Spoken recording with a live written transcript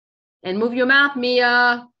And move your mouth,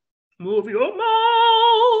 Mia. Move your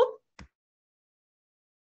mouth.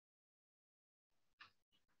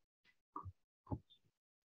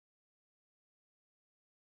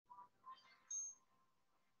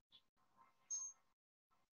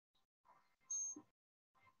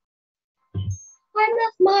 When I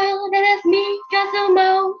smile, that is me, just a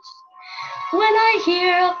mouse. When I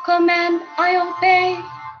hear a command, I obey.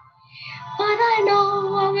 But I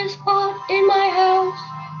know of a spot in my house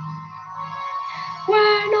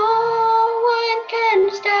where no one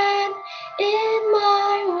can stand in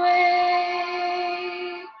my way.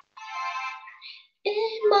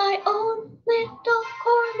 In my own little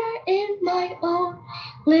corner, in my own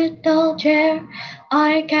little chair,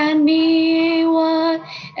 I can be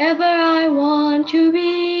whatever I want to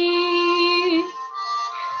be.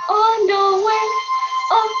 On the wing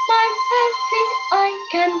of my fancy, I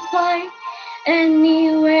can fly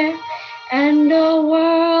anywhere, and the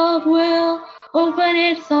world will open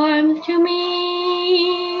its arms to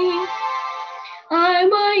me.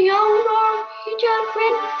 I'm a young Norwegian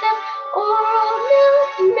princess or a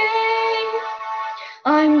little maid.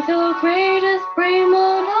 I'm the greatest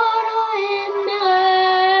prima donna in the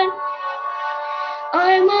land.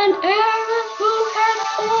 I'm an heiress who has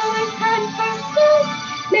always had her silk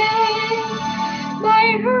made by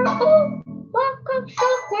her own work of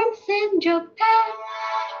silkworms in Japan.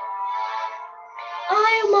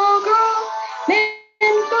 I'm a girl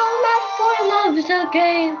meant from that for love's a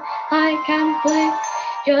game I can play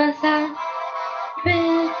just as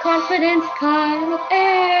with confidence kind of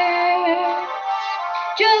air.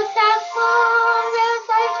 Just as long as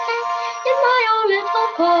I stay in my own little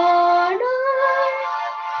corner,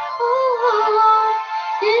 oh,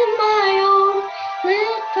 in my own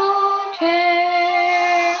little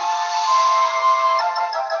chair.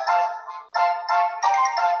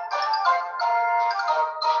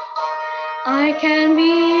 I can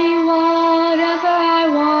be whatever I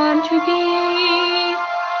want to be.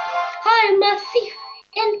 I'm a thief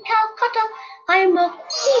in Calcutta, I'm a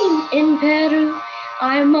queen in Peru,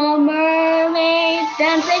 I'm a mermaid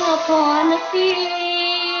dancing upon the sea.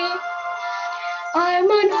 I'm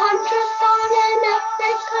an huntress on an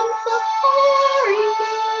African safari.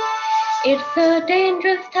 It's a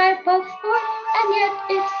dangerous type of sport, and yet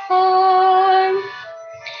it's fun.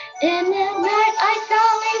 In the night I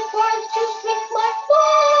sally forth to seek my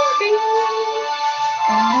quarry,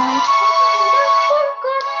 and I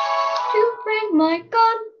forgot to bring my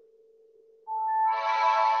gun.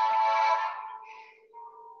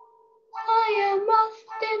 I am lost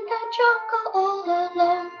in the jungle all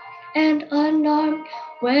alone and unarmed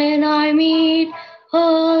when I meet a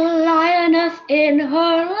lioness in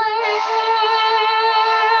her lair.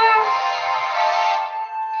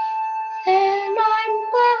 Then I'm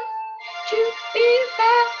glad to be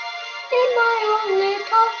back in my own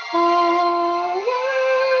little corner,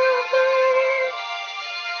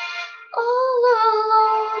 all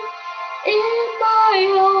alone in my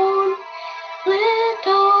own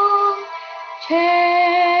little chair.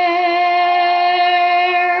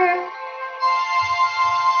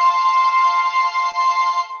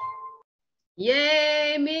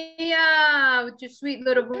 Yay, Mia, with your sweet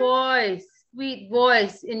little voice. Sweet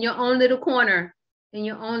voice in your own little corner, in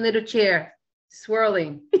your own little chair,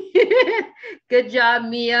 swirling. Good job,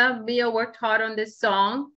 Mia. Mia worked hard on this song.